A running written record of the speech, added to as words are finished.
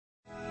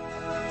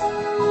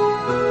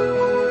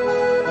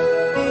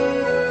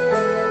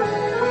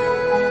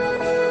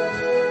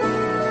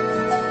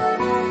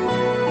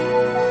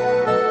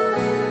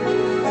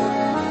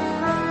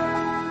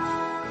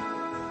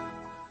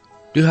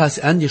Du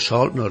hast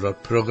angeschaut naar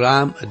het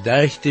programma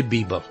Durch de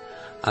Bibel.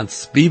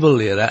 Als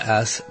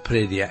Bibellehrer is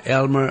prediker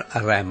Elmer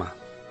Hebraea.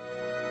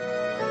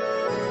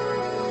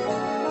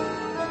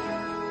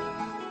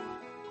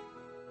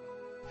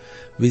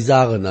 Wir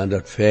sagen an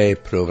das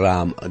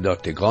Programm,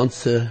 dass die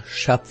ganze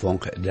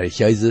Schöpfung durch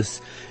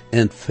Jesus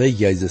und für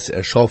Jesus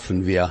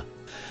erschaffen wird.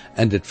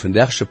 Und das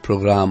vandaagse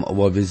Programm,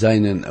 wo wir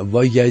sehen,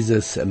 wo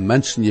Jesus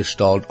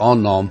Menschengestalt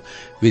annahm,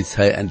 wie es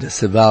in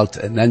diese Welt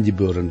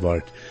geboren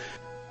wird.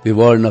 Wir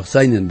wollen noch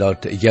sehen, dass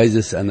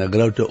Jesus eine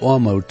große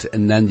Armut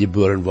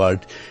geboren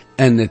wird,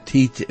 in einer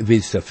Zeit, wie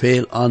es so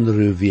viel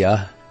andere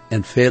wir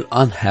und viel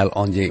Anhalt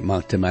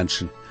angemachte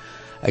Menschen.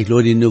 Ich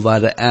lade nu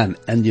weiter an,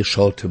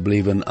 angeschaut zu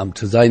bleiben,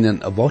 zu sehen,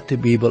 was die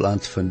Bibel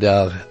uns von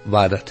der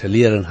weiter zu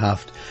lehren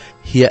hat,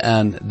 hier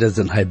an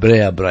diesen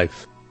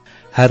Hebräerbrief.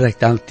 Herr, ich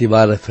danke dir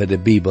weiter für die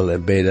Bibel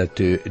und bete, dass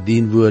du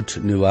dein Wort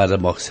nu weiter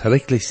machst,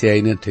 richtig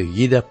segnen, zu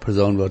jeder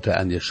Person, die du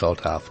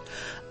angeschaut hast.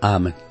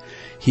 Amen.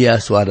 Hier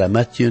ist weiter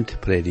Matthew,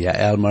 prediker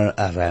Elmer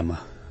Hebraea.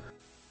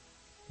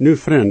 Nu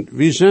vriend,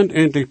 we zijn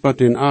endlich bij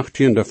den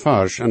 18e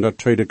vers in dat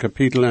tweede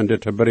kapitel in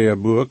het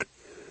Hebreeënboek.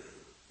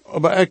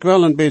 Aber ik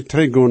wil een beetje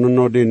teruggaan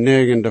naar de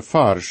 9e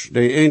vers,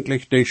 die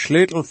endlich de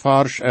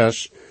sleutelvers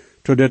is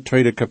tot het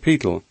tweede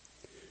kapitel.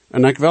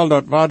 En ik wil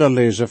dat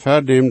weiterlezen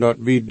verdem dat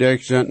we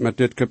dicht zijn met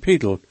dit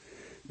kapitel,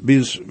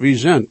 bis we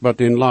zijn bij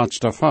den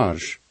laatste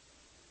vers.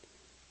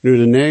 Nu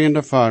de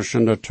 9e vers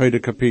in het tweede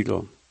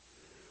kapitel.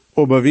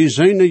 Aber wie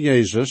seine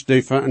Jesus,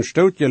 die für ein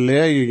stoutje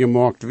Lehre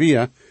gemacht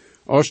wir,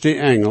 aus die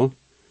Engel,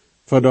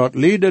 für dort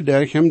Lieder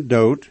durch hem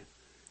dood,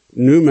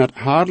 nu met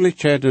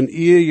Herrlichkeit en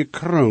eer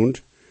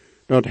gekroont,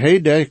 dat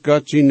hij durch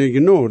Gott seine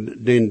Genade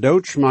den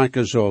dood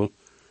schmecken soll,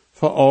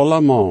 für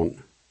alle Mann.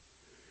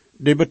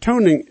 Die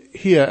Betonung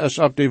hier ist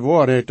auf die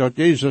Wahrheit, dat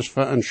Jesus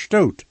für ein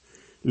stout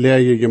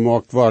Lehre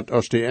gemacht wird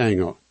aus die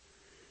Engel.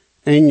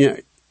 En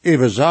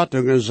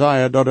Übersetzungen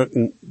sagen, dat het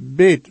een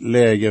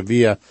Betlehre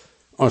wir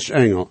als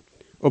Engel.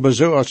 Aber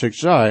so als ik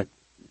zei,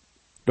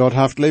 dat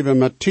heeft leven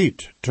met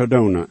tijd te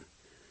doen.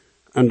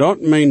 En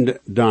dat meent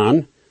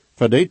dan,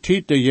 voor die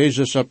tijd die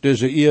Jezus op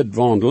deze aarde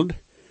wandelt,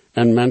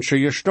 en mensen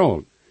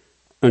gestalt.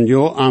 En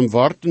jo am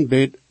Worten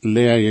bet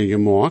Lehre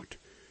gemaakt,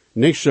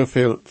 niet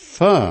zoveel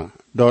voor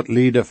dat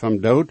lieden van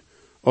dood,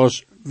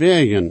 als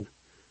wegen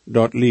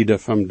dat lieden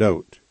van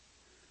dood.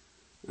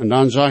 En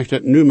dan zegt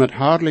het nu met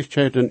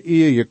Herrlichkeit en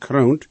eer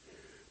gekroond,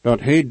 dat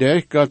hij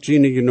durch Gott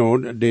seine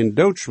Genade den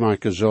dood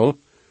schmecken zal,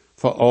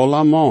 voor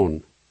alle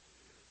man.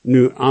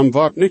 Nu,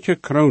 wordt niet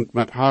gekroond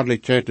met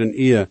Herrlichkeit en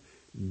eer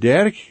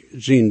durch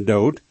zijn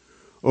dood,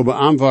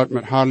 aber wordt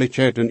met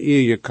Herrlichkeit en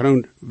eer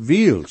gekroond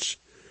wils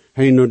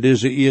hij nu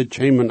deze eer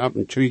tjemen op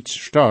een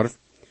kruis starf,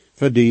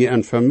 voor die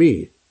en voor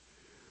mij.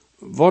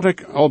 Wat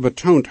ik al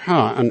betoond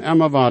ha, en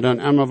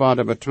immer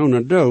waarde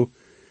betonen doe,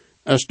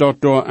 is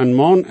dat door een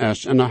man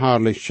is in een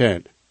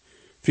Herrlichkeit.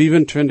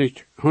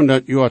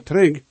 2500 jaar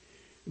terug,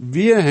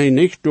 wie hij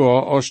niet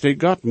door als de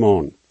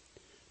Gottman.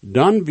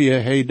 Dan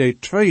weer hij de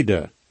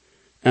tweede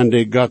en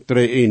de God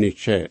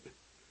drie-eenigheid.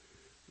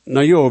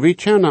 Nou ja, we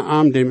kennen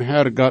aan dem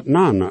Herr God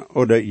namen,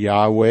 oder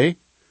Yahweh,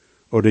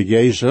 oder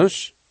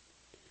Jezus.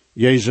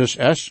 Jezus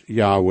is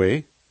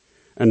Yahweh,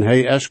 en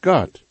hij is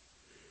God.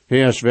 Hij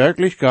is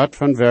werkelijk God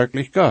van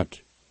werkelijk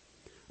God.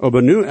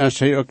 Aber nu is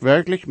hij ook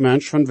werkelijk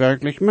mens van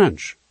werkelijk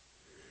mens.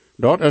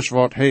 Dat is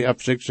wat hij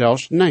op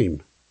zichzelf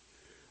neemt.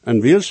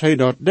 En wils hij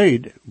dat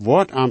deed,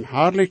 wordt aan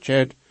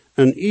Herrlichkeit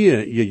een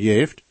eer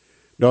gegeven,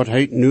 dat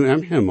heet nu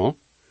im Himmel,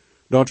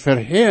 dat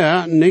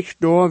verheer nicht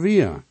door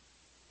weer.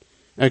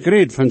 Ik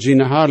red van zijn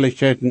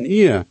Herrlichkeit en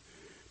eer,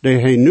 die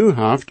hij nu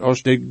heeft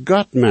als de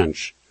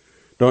Gottmensch,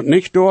 dat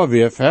nicht door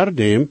weer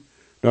verdem,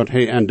 dat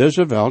hij in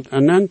deze wereld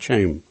en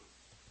kwam.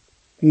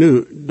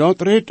 Nu,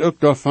 dat redt ook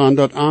daarvan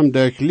dat aan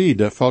de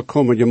lieden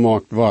volkomen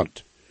gemaakt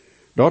wordt.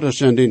 Dat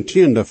is in den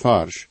 10e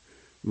vers.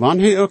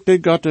 Wanneer hij ook de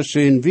Gottes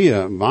zijn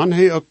weer, wanneer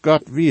hij ook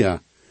God weer,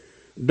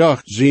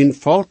 doch zijn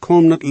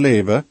volkomen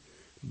leven,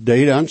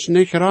 deed ons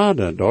niet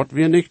raden, dat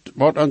we niet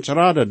wat ons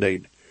raden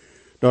deed.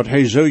 Dat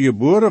hij zo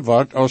geboren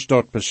wordt, als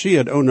dat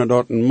passiert, ohne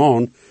dat een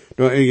man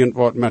daar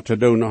irgendwat met te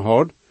doen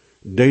had,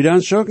 deed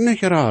ons ook niet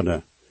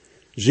raden.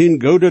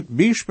 Zijn goede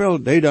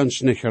bijspel deed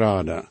ons niet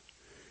raden.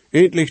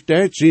 Eindelijk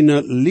deed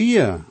zijn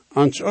leer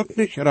ons ook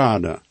niet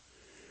raden.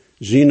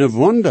 Zijn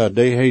wonder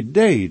die hij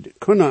deed,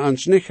 kunnen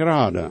ons niet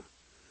raden.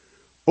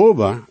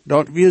 Aber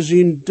dat we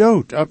zijn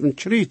dood op een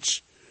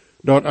kruis,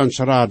 dat ons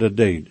raden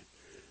deed.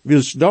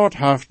 Wils dat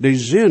heeft de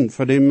zin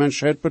voor de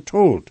mensheid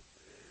betoeld.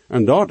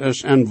 En dat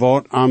is een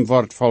woord aan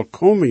wordt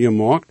volkomen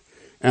gemaakt,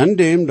 en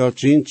dem dat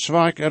zijn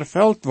zweig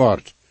erveld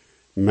wordt,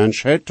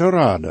 mensheid te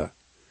raden.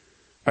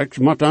 Ik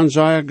moet dan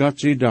zeggen, God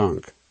zij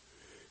dank.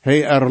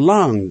 Hij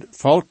erlangt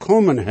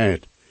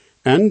volkomenheid,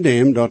 en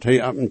dem dat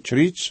hij op een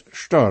kruis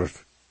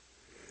stierf.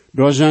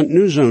 Daar zijn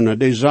nu zonen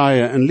die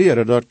zeggen en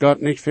leren dat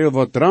God niet veel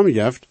wat dram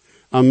heeft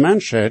aan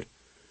mensheid,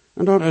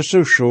 en dat is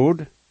zo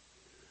schade.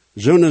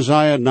 Zonen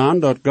zeggen dan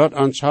dat God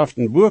ons heeft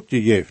een boek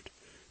gegeven,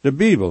 de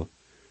Bibel,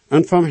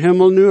 en vom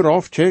Himmel nu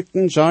raufcheckt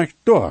en zegt,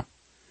 daar,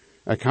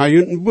 ik heb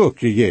je een boek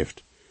gegeven.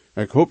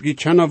 Ik hoop je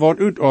kunnen wat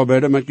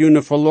utarbeiden met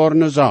jullie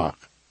verlorene zaak.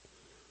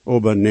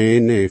 Aber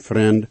nee,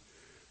 vriend.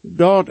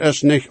 Dat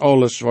is niet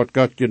alles wat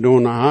God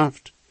gedaan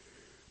heeft.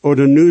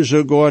 Oder nu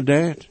sogar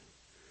dat.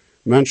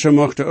 Mensen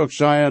mochten ook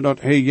zeggen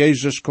dat hij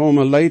Jezus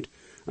komen leid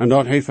en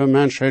dat hij voor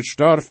mensheid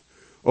starf.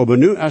 Aber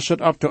nu is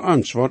het op te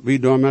ons wat we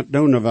daarmee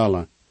doen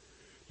willen.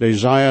 Die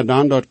zeggen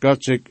dan dat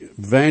God zich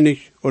weinig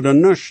oder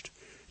niets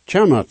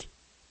kümmert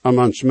aan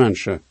ons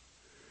mensen.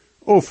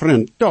 O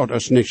vriend, dat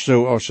is niet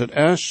zo als het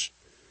is.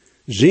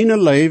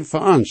 Zijn leven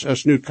voor ons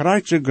is nu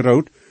krijgt zo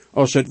groot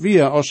als het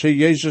weer als hij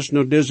Jezus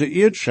naar deze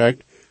eerd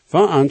schickt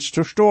voor ons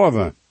te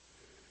sterven.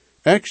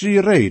 Ik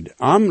zie red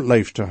am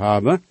leven te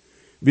hebben,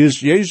 bis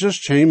Jezus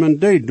kwam en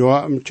deed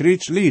door am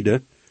kruis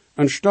lijden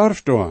en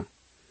starf door.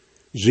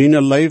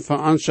 Zijn leven voor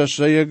ons is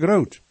zeer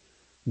groot.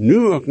 Nu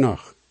ook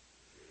nog.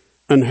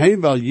 En hij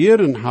wil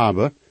jaren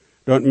hebben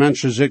dat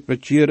mensen zich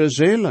bekeren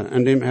zelen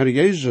en dem Herr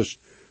Jezus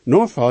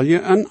nog val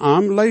je een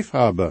arm leven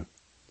hebben.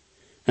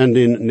 En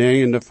in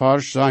 9e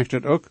vers zegt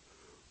het ook,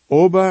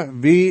 aber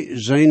wie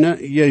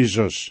zijn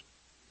Jezus.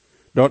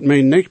 Dat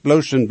men niet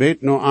bloos een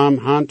beet naar arm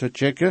hand te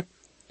checken,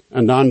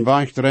 en dan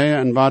wegdraaien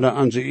en wat er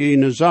aan zijn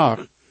ene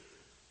zaak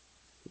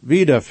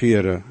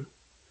wiedervieren.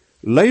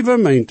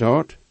 Leven meent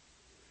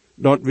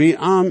dat we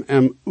arm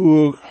en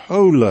oog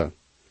houden,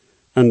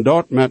 en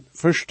dat met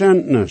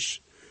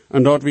verständnis,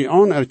 en dat we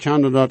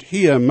anerkennen dat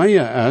hier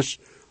meer is,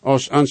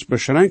 als ons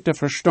beschränkte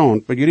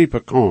verstand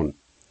begrijpen kan.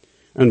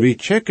 En we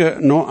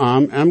checken naar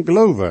arm en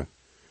geloven,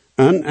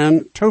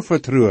 en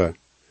toevertrouwen,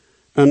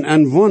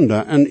 en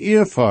wonder, en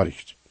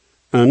eerfurcht,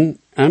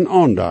 en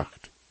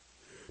aandacht.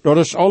 Dat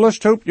is alles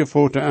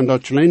toepgevoten en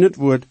dat alleen het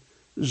woord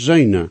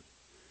zijne.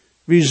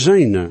 Wie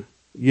zijne,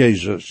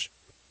 Jezus.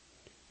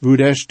 Hoe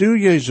des du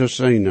Jezus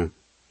zijne?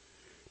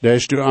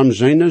 Des du am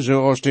zijne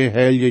zoals de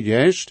Heilige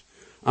Geest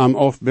am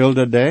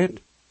afbeelden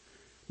deed?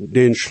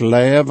 Den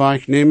Schleier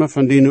wegnemen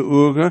van die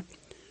ogen,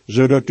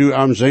 zodat du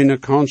am zijne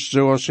kanst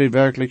zoals hij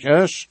werkelijk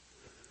is?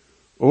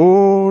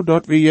 O,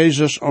 dat we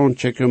Jezus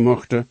aanchecken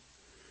mochten,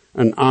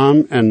 en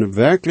am en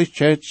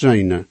werkelijkheid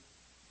zijne.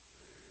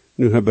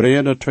 Nu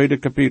Hebraea, de 2e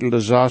kapitel,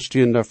 de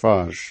 16e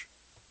vers.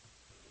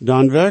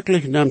 Dan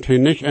werkelijk neemt hij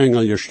niet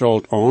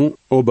engelgestalt aan,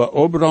 aber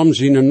Abraham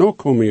zijn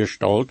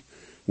nakomergestalt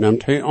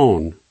neemt hij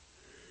aan.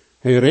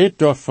 Hij redt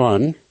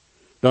daarvan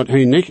dat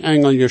hij niet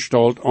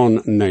engelgestalt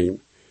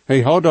aanneemt.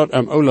 Hij had dat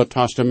im Oude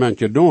Testament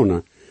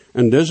gedaan,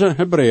 en deze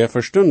Hebraeën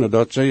verstonden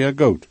dat zeer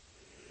goed.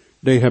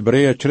 De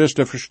Hebraeën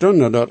Christen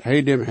verstonden dat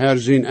hij dem Herr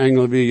zijn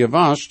engel weer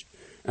was,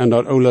 en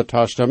dat Oude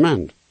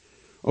Testament.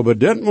 Aber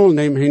ditmaal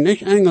neemt hij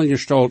niet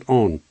engelgestalt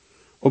aan,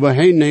 aber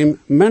hij neemt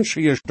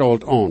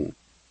mensengestalt aan.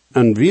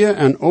 En weer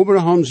en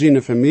Abraham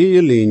zijn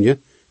familielinie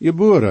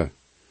geboren.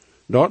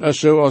 Dat is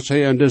zoals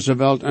hij in deze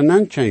wereld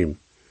aankwam.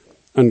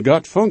 En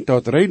God vangt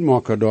dat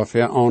redmaker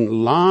daarvoor aan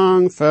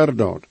lang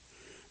verder.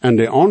 En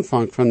de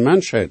aanvang van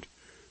mensheid,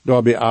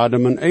 door bij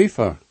Adam en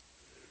Eva.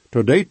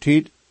 Tot die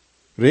tijd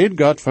reed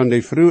God van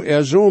de vrouw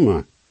er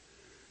zomer.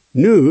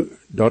 Nu,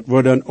 dat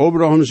worden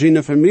Abraham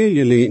zijn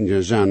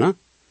familielinie zijn,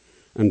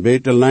 en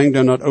beter lang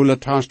dan het Oude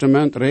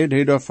Testament reed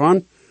hij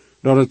daarvan,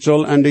 dat het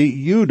zal aan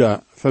de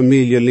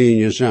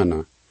Juda-familielinie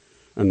zijn.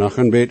 En nog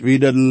een beetje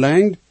wieder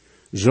lang,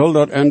 zal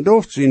dat een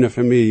doft zijn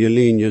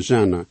familielinie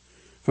zijn,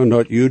 van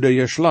dat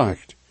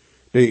Juda-geslacht,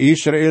 de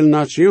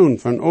Israël-nation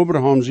van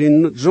Abraham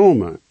zijn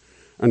zomer,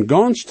 en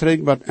ganz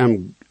trek wat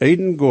am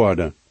Eden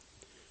gorde.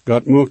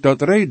 God mocht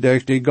dat reed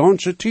durch die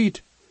ganze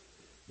tijd.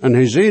 En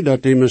hij zei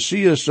dat de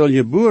Messias zal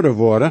geboren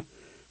worden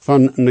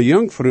van een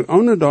jongvrouw,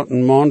 ohne dat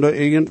een man er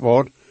irgend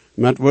wat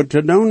met wat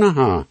te doen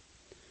ha.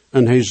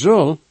 En hij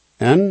zal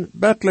in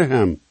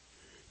Bethlehem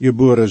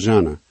geboren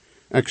zijn.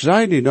 Ik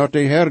zei die dat de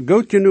Heer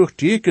goed genoeg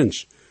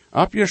tekens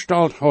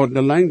opgesteld had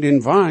de lang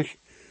den weg,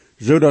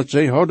 zodat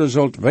zij hadden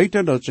zult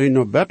weten dat zij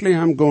naar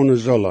Bethlehem gaan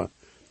zullen.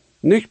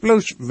 Niet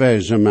bloos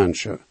wijze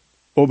mensen,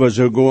 aber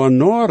sogar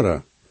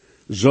Noren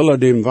zullen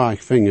den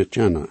weg vinger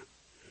kennen.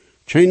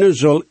 Kennen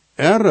zal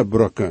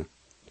erebrukken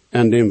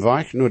en den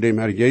weg naar dem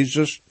Herr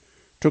Jezus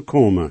te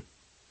komen.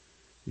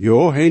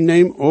 Jo, hij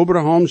neemt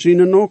Abraham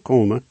zijn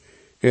nakomen,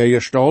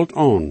 gestalt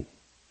aan.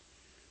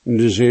 In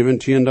de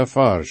 17e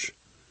vers.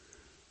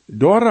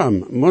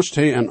 Daarom moest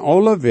hij in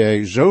alle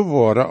weg zo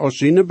worden als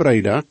zijn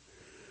breder,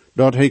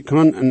 dat hij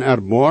kon een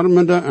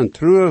erbarmende en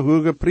trouwe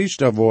hoge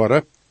priester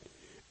worden,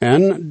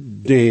 en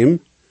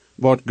dem,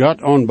 wat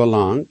God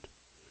aanbelangt,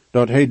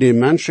 dat hij de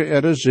mensen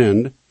er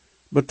zend,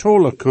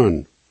 betolen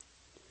kon.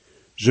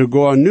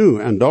 Sogar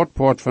nu, in dat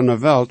part van de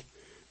wereld,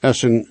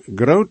 is een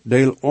groot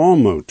deel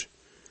armoed,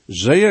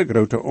 zeer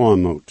grote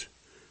armoed,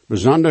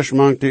 besonders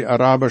mank de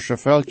Arabische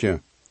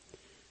veldje.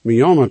 Me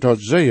jammert dat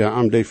zeer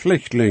aan de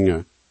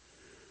vluchtelingen.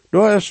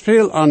 Daar is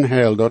veel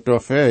aanheil dat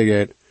door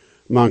vergeet,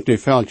 mank de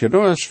veldje,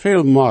 daar is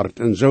veel moord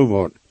en zo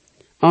wat,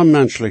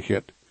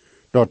 onmenselijkheid,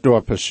 dat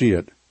daar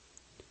passiert.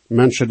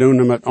 Mensen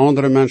doen met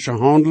andere mensen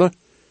handelen,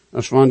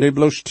 als wanneer die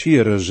bloos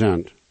tieren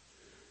zijn.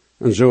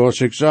 En zoals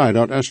ik zei,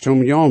 dat is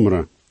om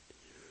jammeren.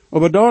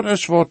 Aber dat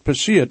is wat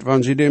passiert,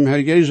 wanneer ze dem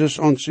Herr Jezus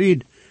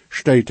onziet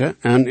steten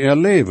en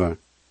leven.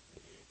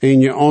 In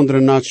je andere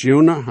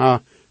nationen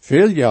ha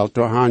veel geld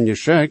door han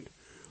geschickt,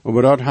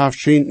 aber dat heeft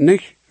schijnt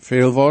niet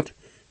veel wat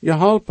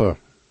geholpen.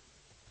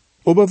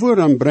 Aber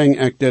waarom breng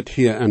ik dit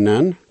hier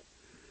aan?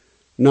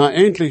 Na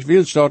endlich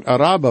wils dat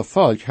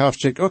Arabervolk heeft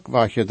zich ook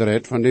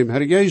weggedreht van dem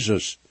Herr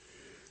Jezus.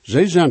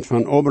 Zij zijn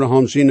van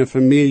Abraham zijn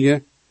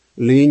familie,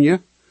 linie,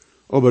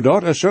 aber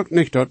dat is ook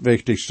niet dat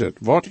wichtigste.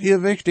 Wat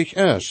hier wichtig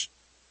is,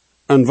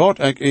 en wat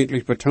ik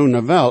eigenlijk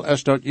betonen wil,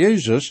 is dat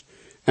Jezus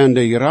en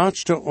de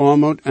grootste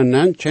armoed en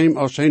dan kwam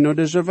als hij naar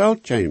deze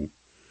wereld kwam.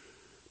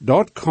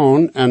 Dat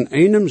kan in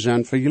einem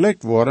zin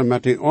vergelijkt worden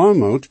met de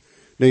armoed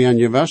die in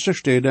gewisse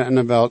steden in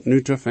de wereld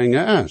nu te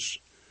vinden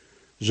is.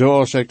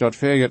 Zoals ik dat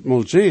verget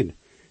moet zien,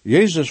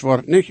 Jezus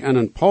wordt niet in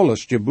een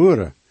polis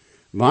geboren,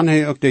 wanneer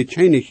hij ook de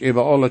koning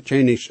over alle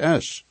konings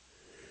is.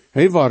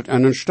 Hij wordt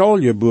in een stal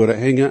geboren,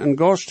 hing in een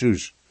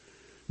gasthuis.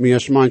 Mir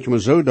is manchmal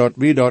zo dat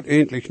we dat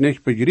eindelijk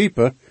niet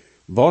begrijpen,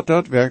 wat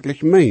dat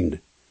werkelijk meent.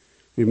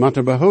 We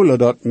moeten behouden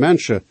dat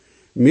mensen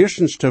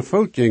meestens te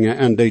voet gingen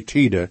in die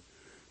tijden,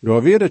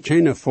 door weer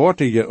geen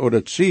voertuigen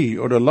oder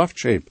zee oder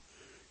luchtschip.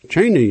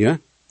 Geen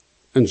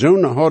en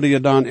zo hadden je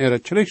dan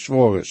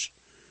krijgswagens.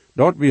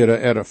 Dat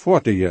waren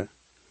voertuigen.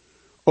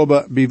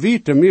 Aber bij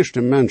wie de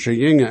meeste mensen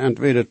gingen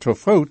entweder te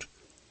voet,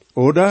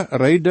 oder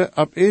rijden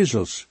op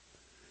ezels.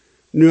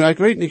 Nu, ik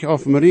weet niet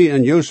of Marie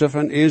en Jozef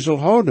een ezel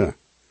hadden.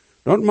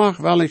 Dat mag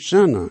wel iets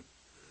zijn.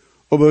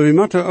 Aber we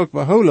moeten ook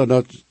behouden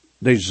dat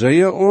die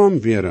zeer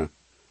arm waren.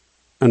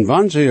 En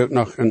wanneer ze ook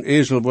nog een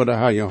ezel worden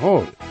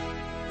gehad.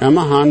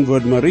 Immerhan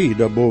wordt Marie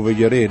daarboven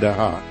gereden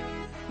ha.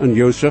 En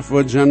Jozef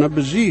wordt zijn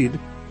bezied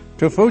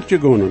te voet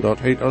gegaan, dat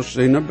heet als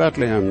ze naar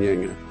Bethlehem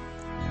gingen.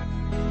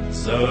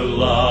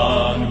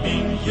 Zolang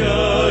mijn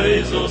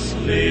Jezus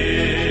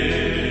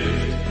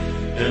leeft,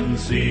 en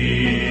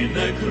zijn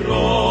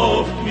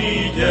kracht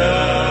mij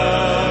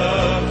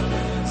geeft,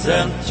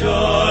 zijn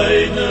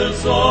keine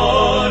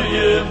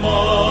Sorge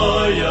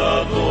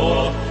meer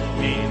door,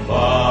 mijn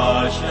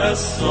was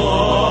es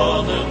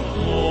sonnenklor.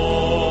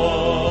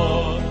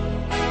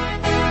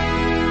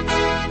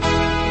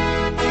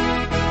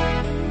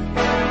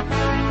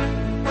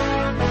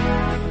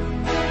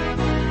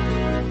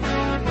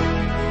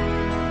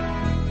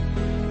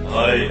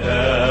 Hij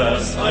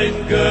is ein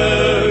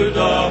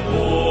Göder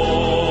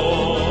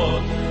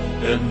Brot,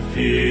 en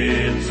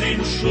viel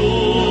zijn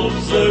Schub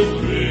so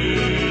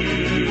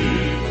grün.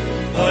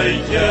 Hij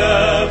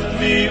geeft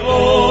mij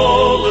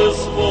alles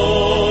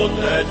wat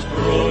het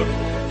brot,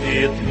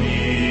 het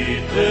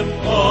niet im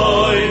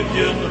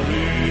eigen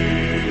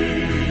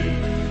Rühm.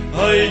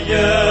 Hij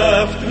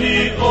geeft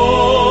mij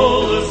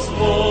alles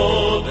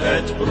wat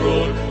het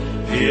brot,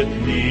 het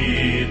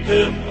niet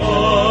im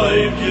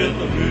eigen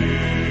Rühm.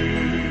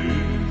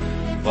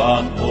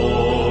 Van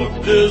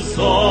ook de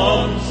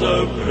zon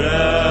zo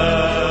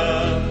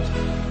brennt,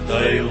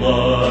 die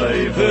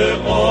lijve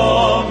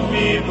om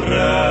mij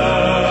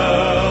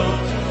brennt,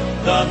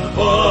 dan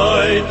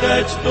weet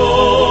het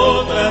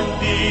dood en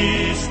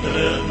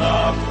diestere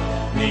nacht,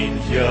 mijn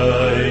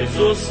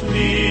Jezus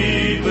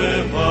mij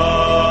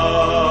bewacht.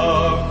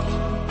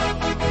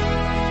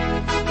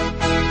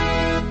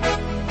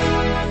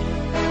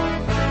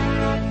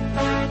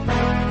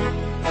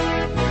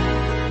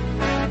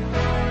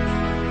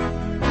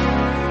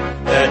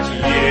 Het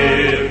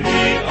geeft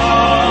mij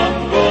aan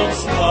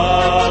Gods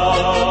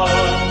hand,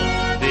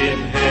 den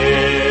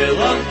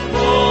heiland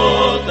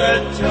wordt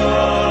het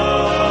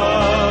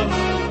aan.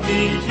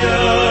 Die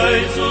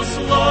Jezus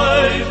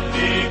leeft,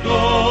 die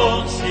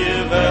Gods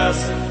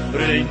gewest,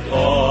 brengt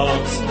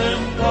ons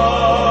een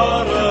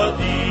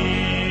paradies.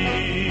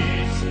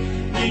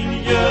 Die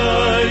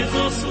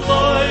Jezus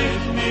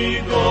leeft,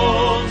 die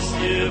Gods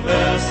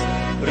gewest,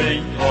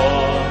 brengt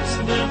ons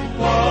een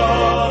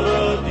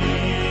paradies.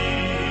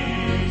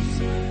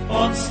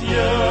 Ons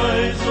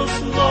Jezus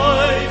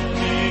leeft,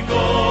 die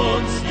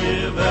Gods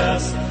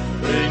gewest,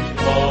 brengt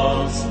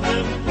ons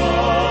een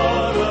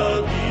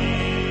paradies.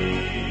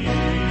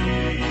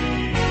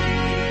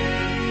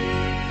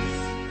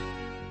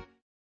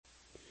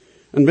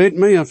 En weet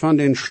meer van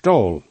den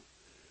stal.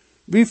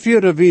 Wie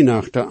vierde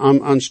Weihnachten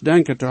om ans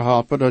denken te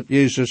helpen dat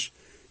Jezus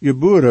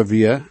geboren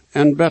weer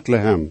in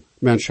Bethlehem,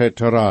 mensheid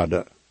te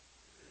raden.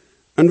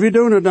 En we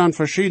doen dan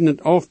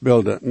verschillende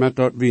afbeelden met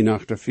dat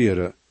Weihnachten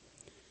vieren.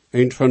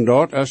 Een van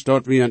dat is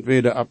dat we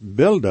entweder op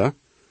beelden,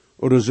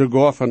 oder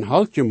sogar van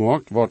halt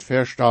gemaakt wordt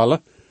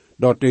verstellen,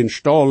 dat den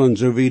stallen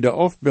zo wieder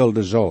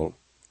afbeelden zal.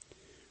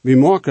 We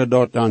maken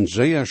dat dan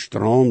zeer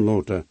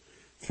stroomloten,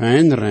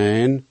 fijn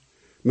rein,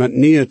 met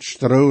niet het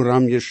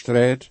stroram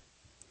gestreit.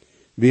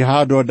 We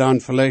hadden dan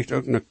vielleicht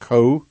ook een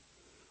kou,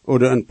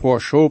 oder een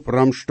paar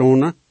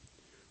schoopramstonen,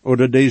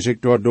 oder die zich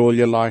door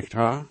doorgelegd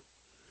ha.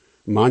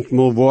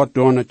 Manchmal wordt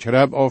door een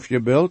trap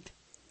afgebeeld,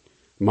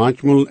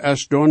 manchmal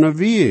is door een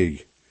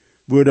weg,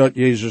 waar dat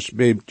Jezus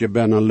babytje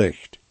binnen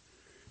ligt.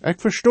 Ik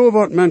verstoor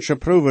wat mensen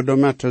proeven door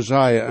met te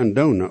zeggen en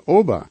doen,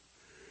 aber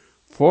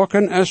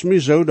voorken is me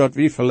zo dat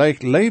we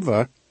vielleicht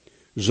leven,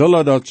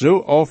 zullen dat zo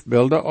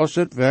afbeelden als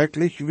het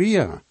werkelijk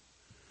weer.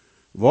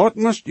 Wat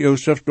moest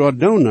Jozef door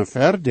doen,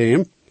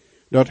 verdem,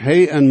 dat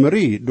hij en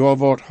Marie door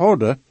wat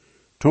hadden,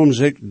 toen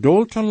zich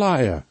dol te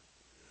leien.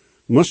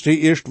 Moest hij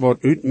eerst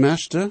wat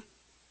uitmesten,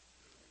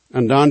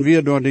 en dan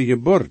weer door de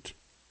geboorte.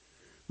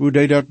 Hoe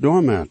deed dat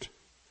door met?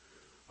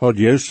 Had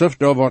Jozef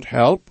daar wat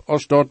help,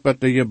 als dat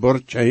met de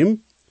geboorte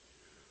kwam?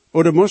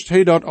 Oder moest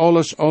hij dat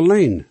alles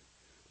alleen,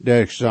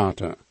 der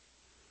zaten?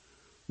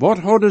 Wat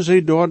hadden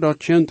ze door dat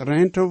kind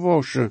rein te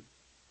waschen?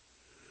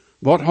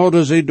 Wat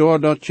hadden ze door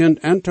dat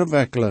kind in te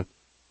wikkelen?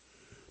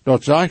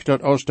 Dat zegt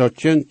dat als dat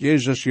kind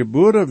Jezus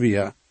geboren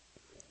weer,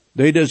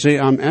 deden ze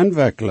hem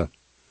inwikkelen,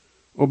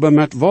 aber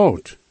met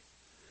wat?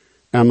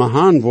 En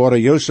mahan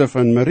waren Jozef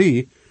en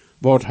Marie,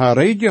 wat haar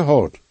rede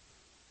had.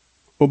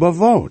 Aber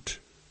wat?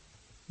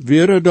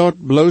 Wäre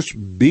dat bloos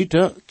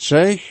bieten,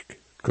 zeig,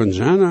 kon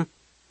zijn?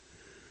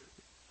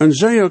 En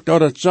zei ook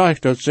dat het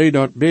zegt dat ze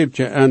dat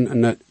beebje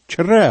en een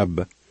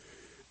krab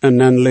en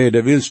dan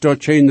leden, wils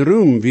dat geen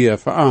roem weer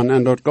voor aan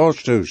en dat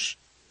gasthuis.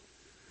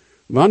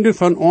 Wanneer du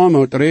van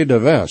armoed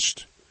reden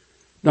west,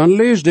 dan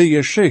lees de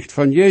geschicht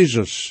van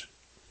Jezus.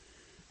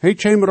 Hij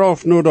kwam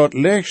eraf naar dat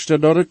leegste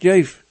dat het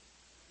geeft.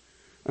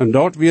 En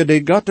dat weer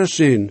de Gotte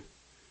zien,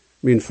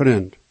 mijn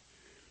vriend,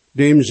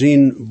 dem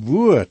zijn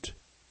woord,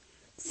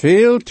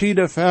 veel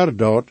tijden ver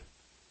dat,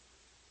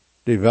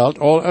 die welt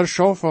al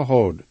erschaffen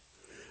had.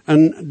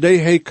 En die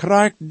hij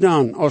krijgt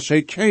dan, als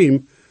hij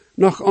kwam,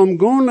 nog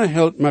omgående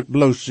hield met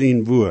bloos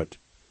zijn woord.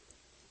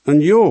 En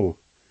jo,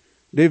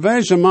 die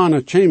wijze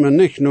mannen kwamen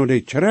niet naar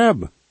de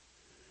krab.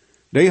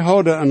 Die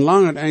hadden een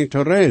lange eind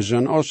te reizen,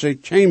 en als zij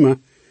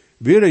kwamen,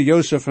 weer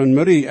Jozef en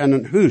Marie en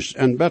een huis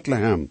in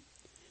Bethlehem.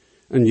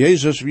 En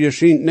Jezus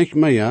weerziet niet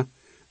meer,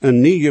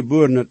 een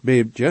nieuwgeboren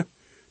babytje,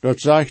 dat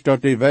zegt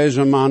dat die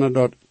wijze mannen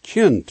dat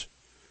kind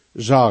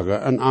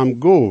zagen en am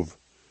goof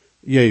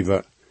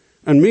geven.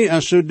 En meer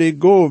als ze die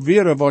goof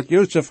weer wat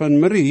Jozef en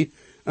Marie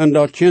en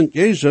dat kind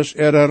Jezus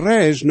een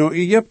reis naar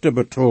Egypte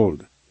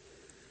betoeld.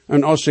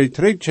 En als ze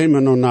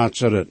terugkomen naar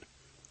Nazareth,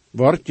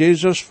 wordt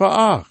Jezus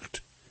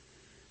veracht.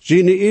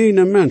 Zijn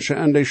ene mensen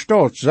en de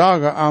stad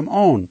zagen hem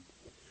aan,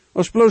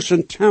 als bloos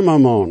een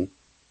timmerman.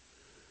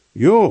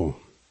 Jo,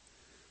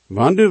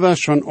 wanneer du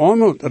was van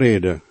armoed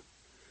reden,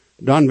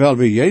 dan wel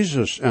we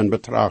Jezus in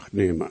betracht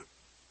nemen.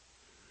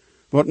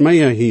 Wat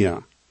meer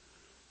hier?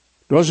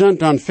 Er zijn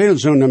dan veel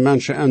zo'n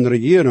mensen en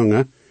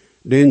regeringen,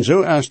 die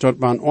zo is dat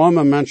van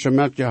arme mensen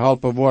met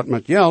geholpen wordt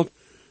met geld,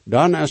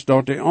 dan is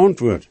dat de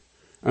antwoord.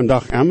 En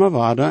dag immer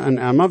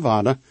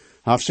waarde,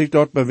 heeft zich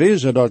dat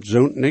bewezen dat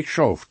zo'n niet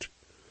schaft.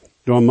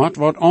 Er moet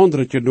wat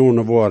andere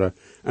gedaan worden.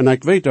 En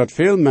ik weet dat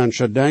veel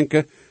mensen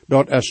denken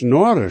dat es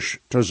norisch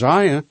te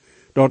zeggen,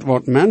 dat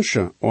wat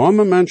mensen,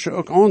 arme mensen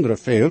ook andere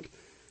veelt,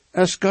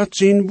 es God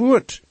zijn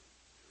woord.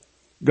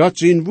 God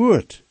zijn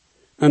woord.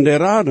 En de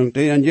rading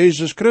die in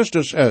Jezus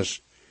Christus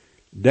is,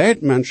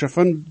 deed mensen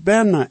van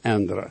binnen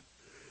änderen.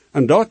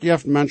 En dat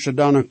geeft mensen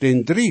dan ook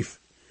den drief,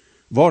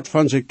 wat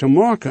van zich te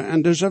maken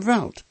in deze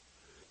wereld.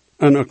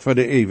 En ook voor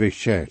de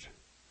eeuwigheid.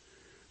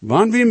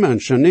 Wanneer we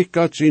mensen niet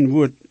God zijn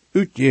woord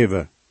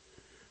uitgeven,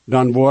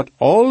 dan wordt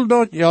al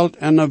dat geld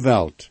in de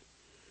wereld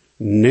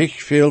niet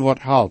veel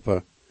wat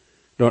helpen,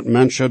 dat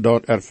mensen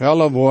dat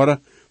ervellen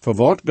worden voor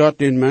wat God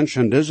den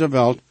mensen in deze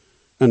wereld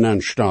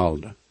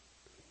instelde.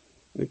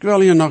 Ik wil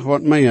hier nog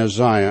wat meer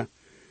zeggen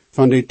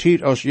van die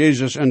tijd als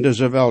Jezus in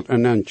deze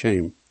wereld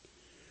kwam.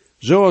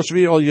 Zoals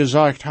we al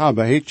gezegd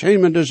hebben, hij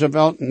kwam in deze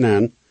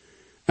wereld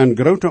en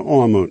grote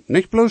armoed,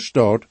 niet bloos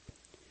dat,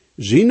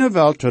 zijn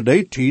wereld tot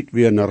die tijd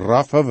weer een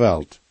raffe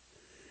wereld.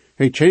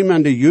 Hij kwam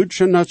in de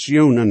Joodse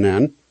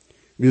nationen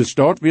wils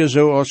dat weer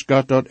zo als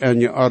God dat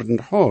ingeordend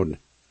had.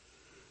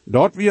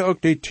 Dat weer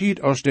ook die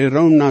tijd als de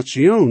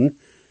Rome-nation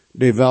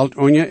de wereld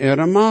onder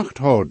ihre macht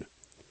had.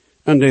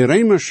 En de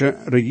Römische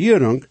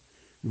regering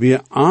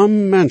weer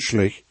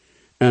aanmenselijk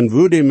en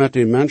hoe die met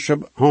die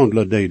mensen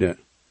handelen deden.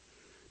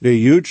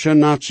 De Joodse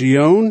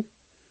nation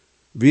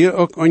weer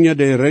ook onder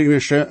de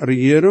Römische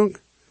regering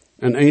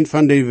en een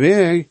van de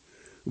wegen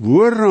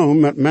waar Rome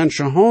met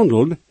mensen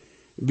handelt,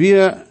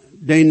 weer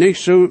die niet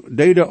zo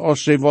deden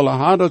als ze willen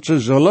hadden ze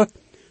zullen,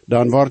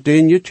 dan wordt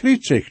die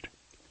gekritzigd.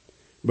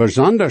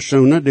 Besonders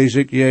zonen die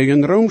zich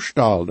tegen Rome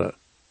stelden.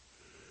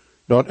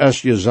 Dat is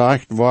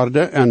gezegd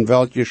worden en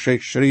welke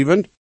zich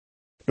schreven,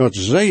 dat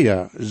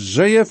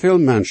zeer veel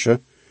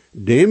mensen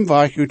dem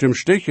weg uit dem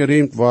stich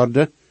gereemd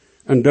worden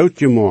en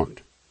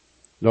doodgemaakt.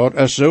 Dat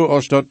is zo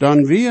als dat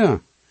dan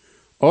weer,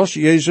 als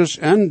Jezus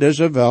in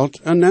deze wereld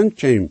een end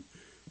kwam,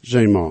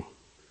 zeg maar.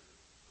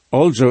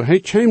 Also, hij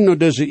kwam naar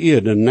deze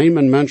aarde,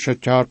 nemen mensen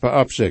karpen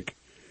op zich,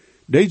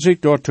 die zich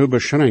daartoe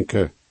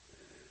beschränken.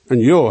 En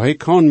jo, hij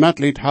kan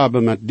medlijd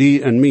hebben met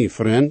die en mij,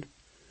 vriend.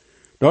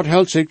 Dat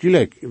helpt zich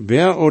gelijk,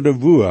 wer oder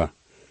wo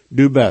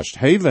du bist.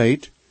 Hij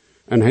weet,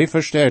 en hij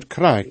verstaat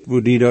krijgt,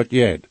 hoe die dat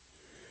jeet.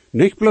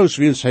 Niet bloos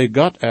wils hij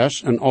God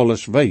is en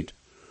alles weet,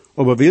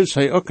 maar wils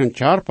hij ook een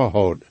karpe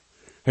houdt.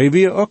 Hij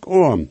weer ook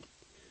arm.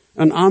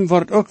 En arm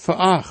wordt ook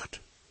veracht.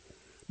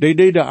 Die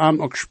deden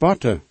arm ook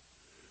spotten.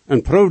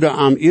 En proefde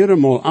arm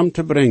eenmaal aan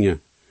te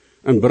brengen.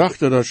 En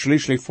brachten dat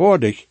schließlich voor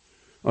dich,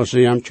 als ze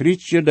hem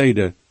krietje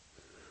deden.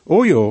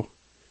 O jo,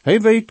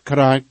 Hij weet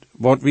krijgt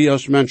wat we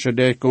als mensen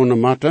daar kunnen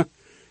matten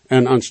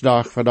en ons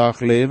dag voor dag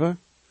leven.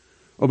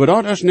 Maar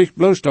dat is niet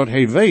bloos dat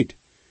hij weet.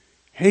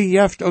 Hij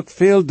heeft ook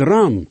veel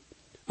dram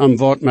aan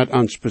wat met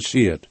ons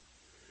passiert.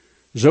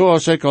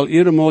 Zoals ik al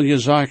eenmaal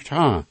gezegd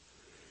heb,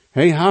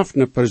 hij heeft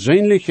een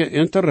persoonlijke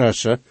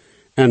interesse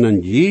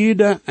en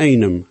jeder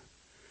einem.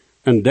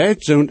 En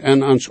dat zult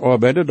aan ons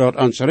arbeiden dat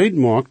ons red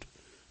maakt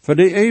voor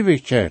de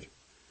eeuwigheid.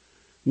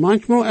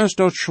 Manchmal is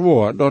dat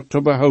zwaar dat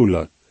te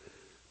behouden,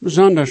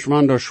 besonders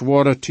wanneer er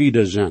zware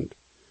tijden zijn.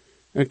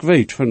 Ik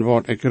weet van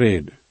wat ik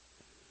red.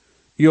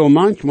 Jo,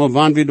 manchmal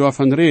wanneer we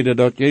daarvan reden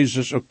dat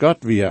Jezus ook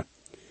God weer,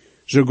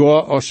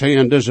 sogar als hij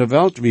in deze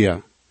wereld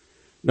weer,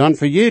 dan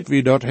vergeet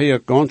we dat hij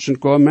een ganzen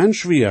koor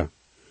mens weer,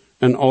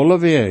 in alle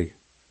weg.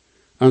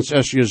 En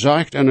es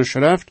gezegd in de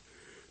schrift,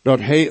 dat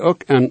hij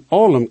ook in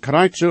allem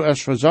krijgt zo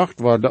als verzacht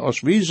worden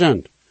als wie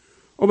zijn.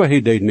 Maar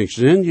hij deed niks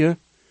in je.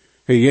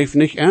 Hij geeft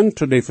niet aan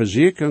te de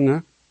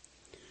verzekeringen.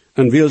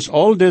 En wils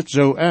al dit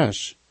zo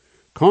is,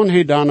 kan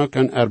hij dan ook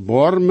een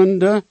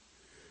erbarmende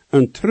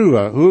en trouwe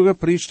hoge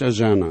priester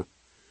zijn.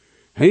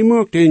 Hij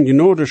maakt een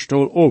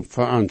genadestoel op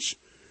voor ons,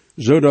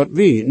 zodat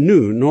we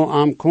nu naar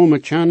hem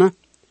komen kennen,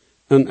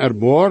 en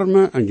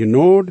erbarmen en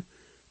genade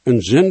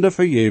en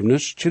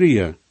zendevergevenis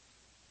krieën.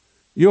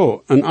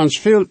 Jo, en ons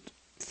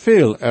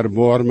veel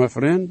erbarmen,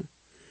 vriend.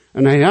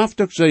 En hij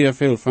heeft ook zeer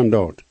veel van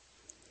dat.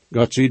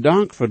 God zij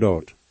dank voor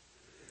dat.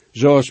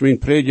 Zoals mijn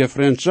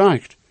predikvriend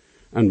zegt,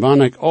 en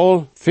wanneer ik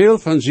al veel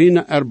van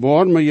zijn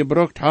erbarmen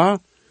gebracht heb,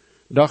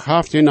 dan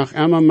heeft hij nog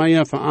immer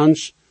meer voor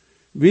ons,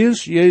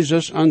 wils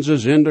Jezus onze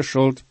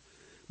zenderschuld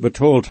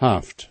betaald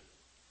heeft.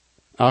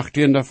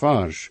 18e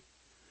vers.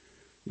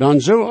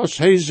 Dan zoals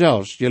hij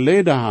zelfs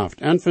geleden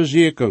heeft en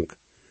verzekering,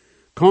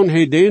 kan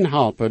hij den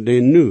helpen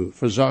die nu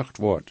verzacht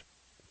wordt.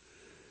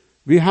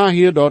 We hebben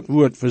hier dat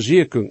woord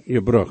verzekering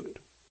gebruikt.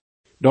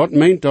 Dat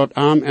meent dat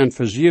aan en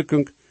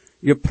verzekering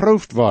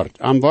geproefd wordt,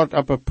 en wordt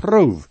op een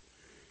proef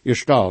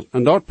gesteld.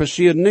 En dat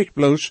passiert niet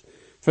bloos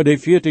voor de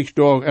 40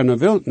 dagen in de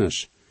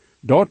wildnis.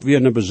 Dat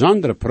weer een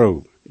bijzondere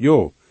proef.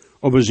 Jo,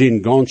 aber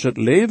zijn gans het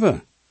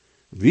leven.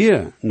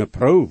 Weer een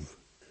proef.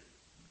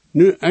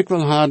 Nu, ik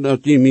wil hebben dat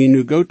je mij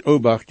nu goed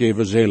obacht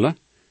geven zullen.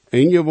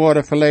 En je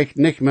worden vielleicht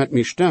niet met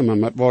mij stemmen,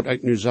 met wat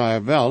ik nu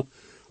zei wel,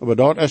 maar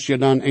dat is je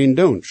dan een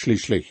doen,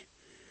 schließlich.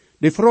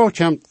 Die vraag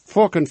komt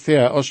volgend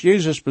ver, als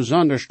Jezus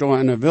besonders door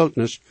in de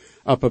wildnis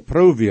op een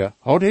proef weer,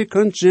 had hij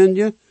kunt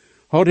zingen,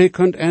 had hij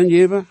kunt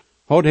aangeven,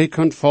 had hij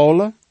kunt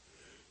vallen?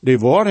 De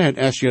waarheid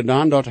is je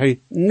dan dat hij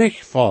niet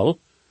val,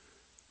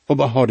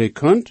 maar had hij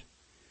kunt?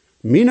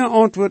 Mijn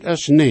antwoord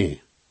is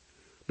nee.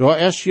 Daar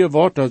is je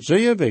wat dat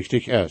zeer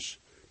wichtig is.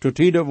 Tot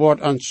ieder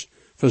wordt ons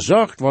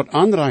verzocht wat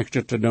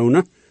aanreichten te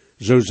doen,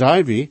 zo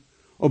zei we,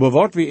 maar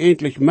wat we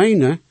eigenlijk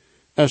meenen,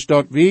 is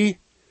dat we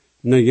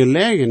een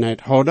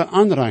gelegenheid hadden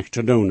aanrecht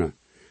te doen.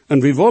 En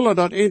we willen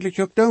dat eigenlijk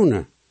ook doen,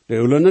 de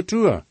hele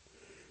natuur.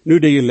 Nu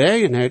de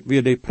gelegenheid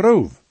weer de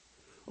proef,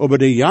 maar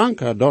de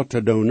janker dat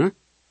te doen,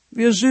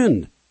 weer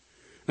zin.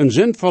 Een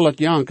zinvol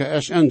janker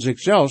is in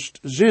zichzelf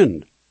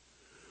zin.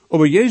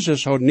 Maar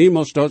Jezus had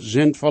niemals dat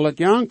zinvol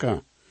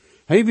janker.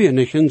 Hij weer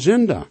niet een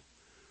zinder.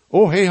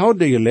 Oh, hij had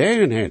de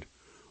gelegenheid,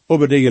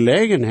 maar de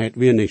gelegenheid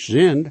weer niet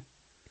zin.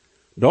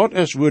 Dat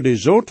is waar de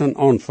zoten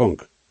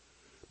aanvangt.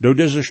 Door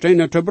deze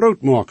stenen te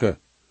brood maken.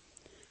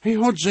 Hij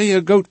had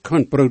zeer goed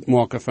kunt brood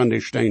maken van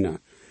die stenen.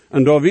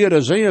 En daar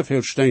waren zeer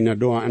veel stenen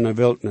door in de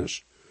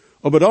wildnis.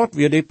 Maar dat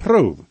weer de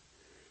proef.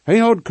 Hij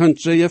had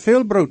kunt zeer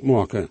veel brood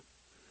maken.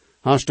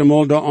 Hast du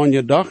mal daar aan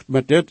gedacht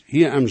met dit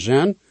hier am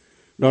Zand,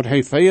 dat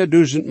hij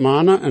 4000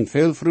 mannen en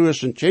veel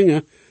vroegers en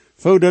tjingen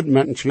voedert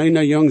met een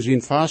kleine jong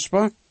zijn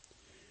vastbaar?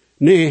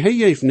 Nee, hij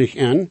heeft niet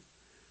aan.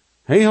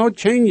 Hij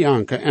had geen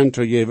janken aan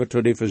te geven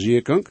tot de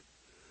verzekering.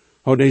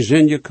 Had hij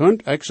zin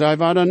gekund? Ik zei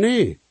waarder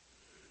nee.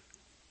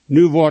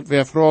 Nu wordt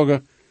weer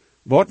vragen,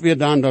 wat weer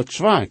dan dat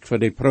zwaak voor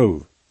de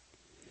proef?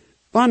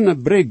 Wanneer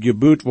een brig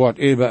gebuurd wordt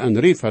even een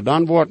riefer,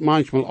 dan wordt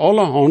manchmal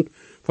allerhand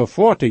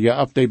vervoortigen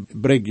op de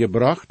brig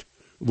gebracht.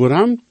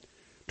 Waarom?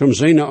 Om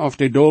zien of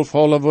de dool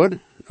vallen wordt?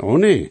 Oh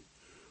nee.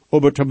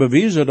 Maar te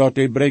bewijzen dat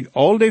de brig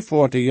al die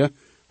voortigen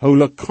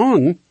houden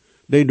kan,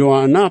 die door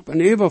een nap en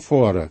even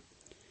voeren.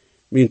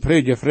 Mijn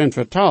predikvriend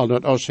vertelt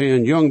dat als hij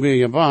een jong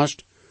weer was,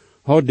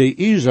 had de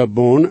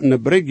ijzerboon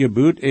een brig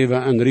gebuurd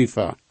even een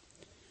riefer.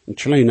 Een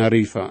kleine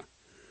riefer.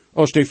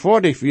 Als die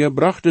voortig weer,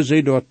 brachten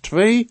ze door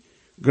 2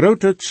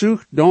 grote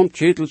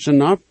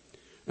zuchtdampketelsen op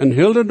en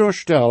hielden door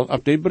stel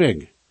op de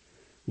brig.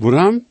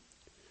 Waarom?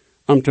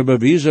 Om te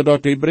bewijzen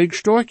dat die brig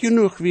sterk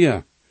genoeg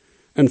weer.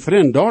 En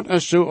vriend, dat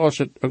is zo als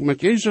het ook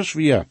met Jezus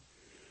weer.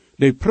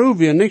 Die proef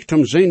weer niet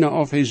om zien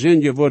of hij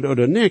zin wordt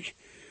of niet.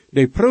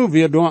 Die proef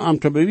weer door om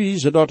te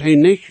bewijzen dat hij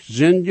niet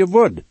zin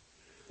wordt.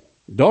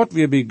 Dat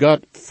weer bij God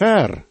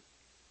ver.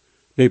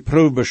 Die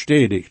proef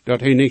bestätigt dat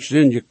hij niet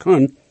zin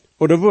kan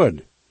of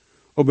wordt.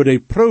 Maar die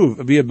proef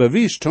weer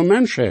bewijst tot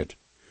mensheid.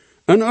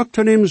 En ook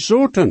te dem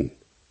zoten,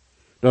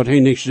 dat hij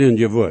niet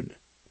zin wordt.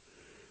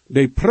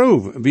 Die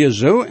proef weer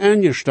zo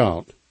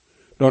aangesteld,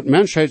 dat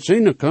mensheid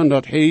zien kan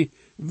dat hij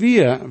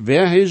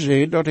wer hij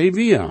zei dat hij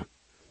weer.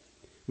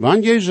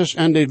 Wanneer Jezus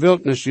in de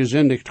wildnis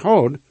gezendigd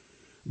had,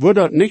 wordt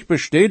dat niet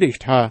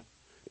bestätigt ha,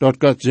 dat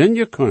God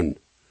zenden kon.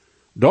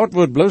 Dort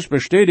wordt bloos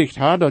bestätigt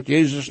ha, dat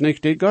Jezus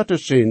niet de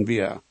Gottes zijn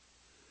weer.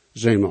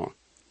 Zeg maar.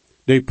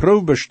 De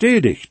proef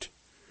bestätigt,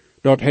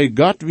 dat hij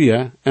God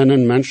weer en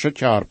een mensje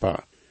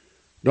tjarpa.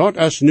 Dat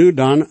is nu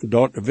dan,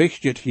 dat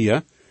wichtig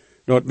hier,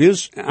 dat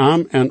wils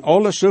hem en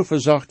alles zo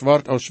verzacht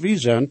wordt als wie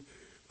zijn,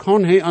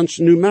 kan hij ons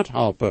nu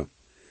methelpen.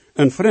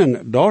 En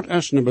vriend, dat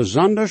is een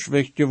bijzonders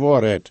wichtige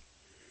waarheid.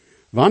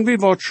 Wanneer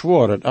we wat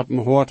zworet op hem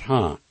hart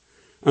ha,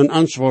 en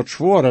ons wat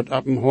zworet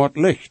op hem hart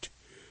ligt,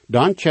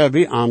 dan kan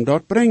we hem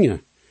dat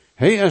brengen.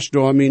 Hij is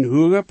door mijn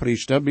hoge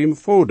priester bij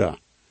Vader.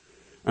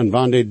 En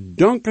wanneer de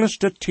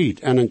donkerste tijd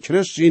in een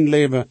Christ zijn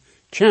leven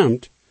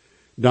komt,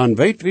 dan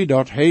weet we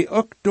dat hij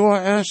ook door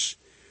is.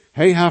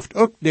 Hij heeft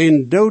ook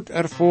den dood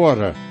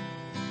ervaren.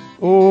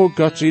 O,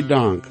 God zij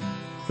dank,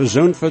 voor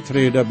zo'n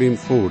vertreder bij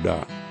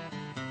Vader.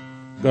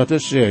 God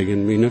is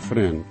zegen, mijn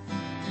vriend.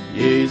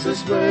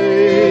 Jesus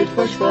weet,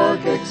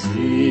 versprach ik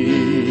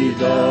zie,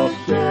 dat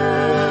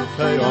geeft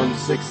hij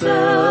ons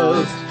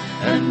zichzelf.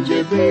 En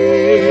je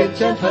weet,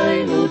 kent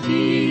hij nu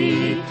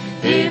die,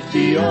 heeft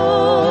die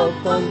op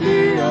van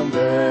die aan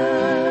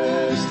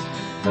best.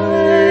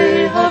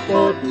 Hij hat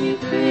God niet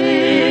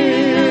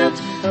veert,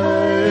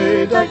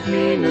 hij dekt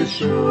mijn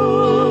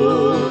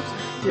schuld.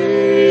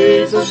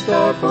 Jezus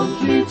starb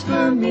und litt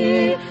für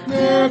mich,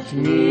 macht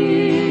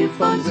mich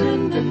von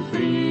Sünden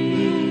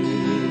frei.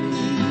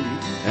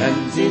 En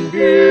zijn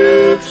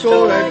Buch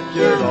so echt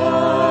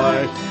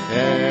gereicht,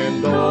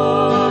 en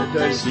dort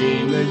er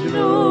seine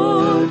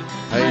Grund,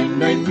 en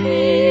mijn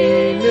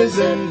meine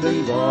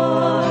Sünden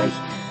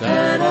weicht,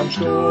 der am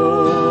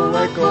Stuhl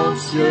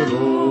uns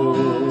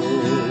geruht.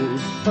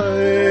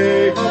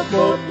 Hey, hat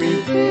Gott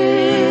mich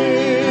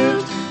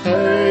geehrt,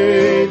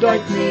 hey,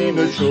 dank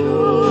meine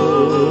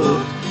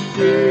Schuld.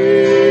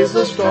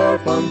 Jesus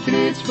starb am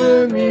Kreuz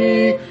für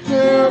mich,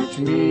 macht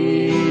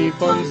mich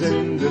von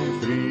Sünden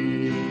frei.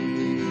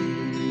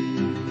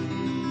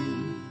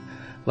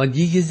 Wenn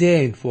je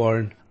gesehen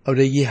worden,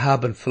 oder je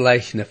haben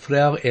vielleicht eine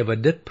Frage über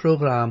das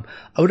Programm,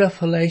 oder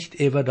vielleicht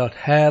über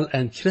das Heil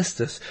in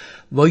Christus,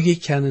 wo je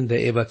können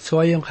die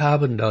Überzeugung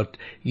haben, dass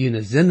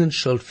jene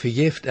Sinnenschuld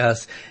vergift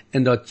ist,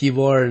 und dass je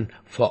wollen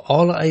vor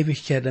aller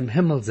Ewigkeit im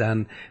Himmel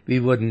sein,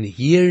 wir würden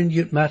hier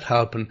und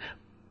mithelfen,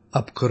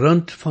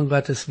 aufgrund von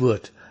Gottes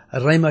Wort.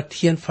 Römer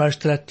 10, Vers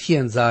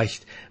 13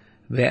 sagt,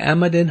 wer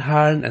immer den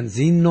Herrn in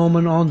seinen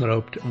Namen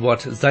anruft,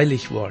 wird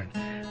seilig worden.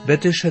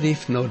 Bitte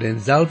schrift noch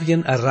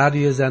denselben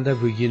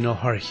Radiosender, wo je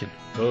noch horchen.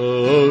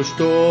 So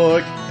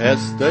stark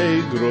ist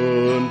der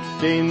Grund,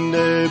 den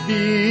die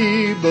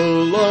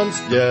Bibel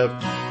uns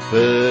gibt,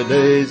 für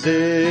die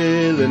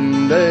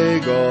Seelen, die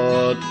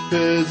Gott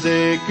für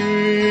sich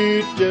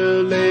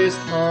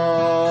ausgelesen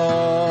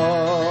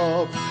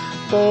hat.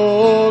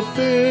 Dort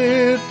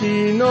wird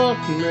die noch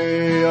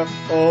mehr,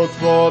 als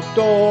was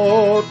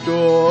dort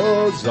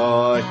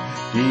sei,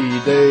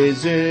 die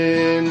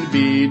sind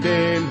wie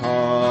dem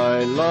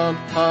Heiland,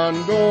 an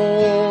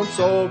ganz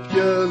auf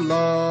ihr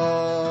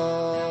Land.